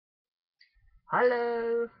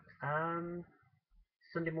Hello. Um,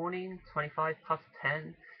 Sunday morning, 25 past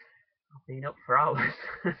 10. I've been up for hours.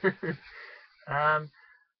 um,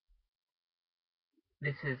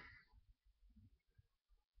 this is,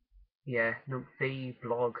 yeah, the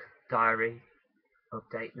blog diary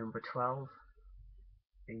update number 12.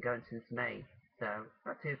 Been going since May, so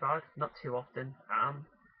not too bad, not too often.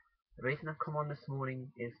 The reason I've come on this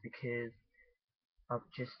morning is because I've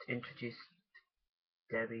just introduced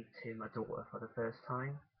Debbie to my daughter for the first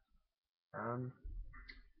time. Um,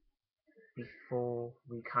 Before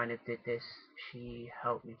we kind of did this, she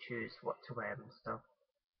helped me choose what to wear and stuff.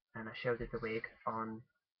 And I showed her the wig on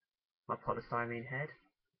my polystyrene head.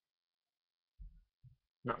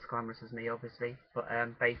 Not as glamorous as me, obviously, but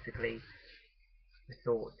basically we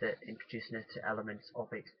thought that introducing her to elements of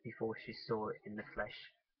it before she saw it in the flesh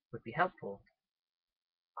would be helpful.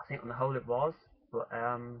 I think on the whole it was, but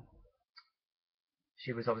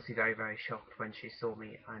she was obviously very, very shocked when she saw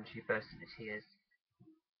me and she burst into tears.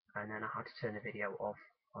 And then I had to turn the video off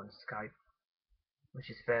on Skype, which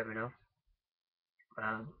is fair enough.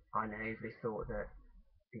 I naively thought that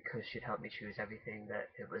because she'd helped me choose everything that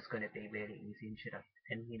it was going to be really easy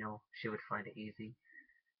and she would find it easy.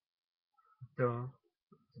 Duh.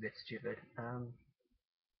 It's a bit stupid.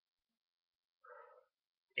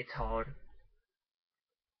 It's hard.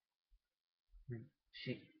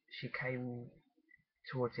 She she came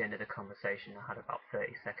towards the end of the conversation. I had about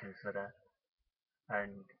 30 seconds with her,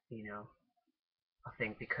 and I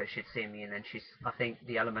think because she'd seen me, and then I think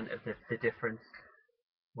the element of the difference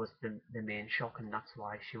was the main shock, and that's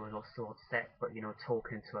why she was also upset. But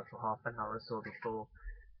talking to her for half an hour or so before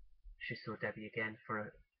she saw Debbie again for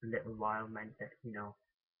a little while meant that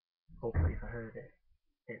hopefully for her that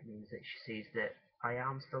it means that she sees that I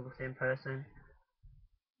am still the same person.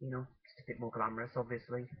 Just a bit more glamorous,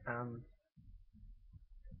 obviously.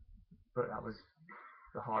 But that was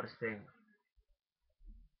the hardest thing,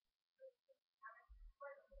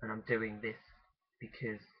 and I'm doing this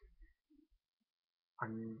because I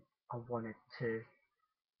wanted to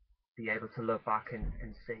be able to look back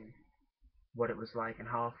and see what it was like and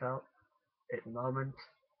how I felt at the moment.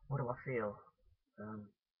 What do I feel? Um,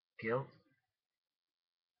 Guilt.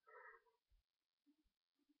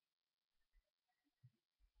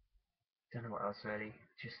 Don't know what else really.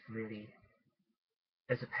 Just really,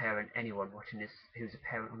 as a parent, anyone watching this who's a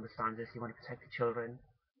parent understands this. You want to protect the children,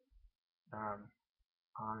 um,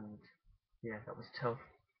 and yeah, that was tough.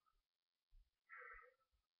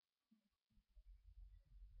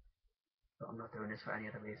 But I'm not doing this for any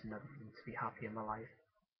other reason other than to be happy in my life.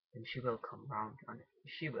 And she will come round, and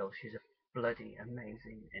she will. She's a bloody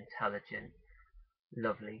amazing, intelligent,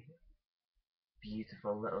 lovely,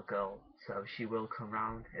 beautiful little girl. So she will come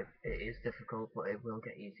round. It is difficult, but it will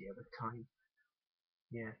get easier with time.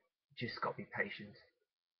 Yeah, just got to be patient.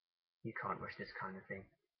 You can't rush this kind of thing.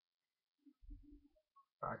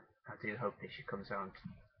 But I do hope that she comes around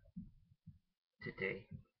today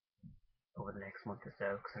over the next month or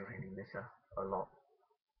so because I really miss her a lot.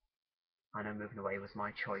 I know moving away was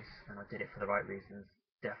my choice, and I did it for the right reasons,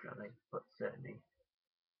 definitely. But certainly,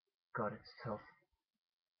 God, it's tough.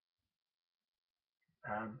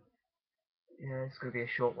 Um, yeah, it's going to be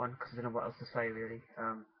a short one because I don't know what else to say really.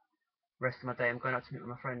 Rest of my day, I'm going out to meet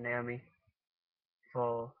with my friend Naomi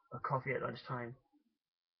for a coffee at lunchtime.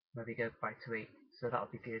 Maybe go back to eat, so that'll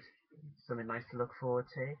be good. Something nice to look forward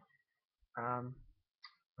to. Um,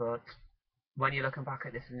 but when you're looking back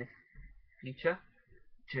at this in the future,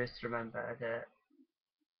 just remember that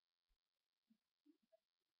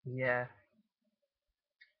yeah,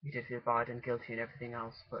 you did feel bad and guilty and everything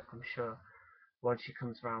else, but I'm sure once she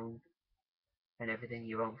comes round and everything,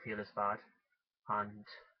 you won't feel as bad, and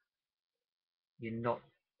you're not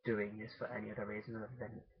doing this for any other reason other than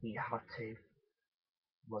you had to. It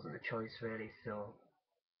wasn't a choice really, so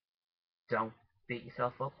don't beat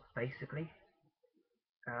yourself up, basically.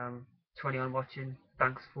 Um, 21 watching,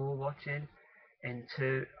 thanks for watching, and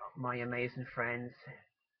to my amazing friends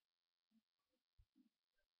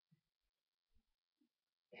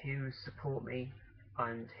who support me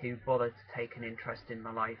and who bother to take an interest in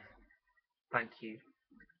my life, thank you,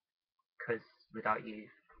 because without you,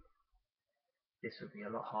 this would be a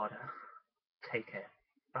lot harder. Take care.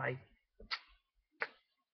 Bye.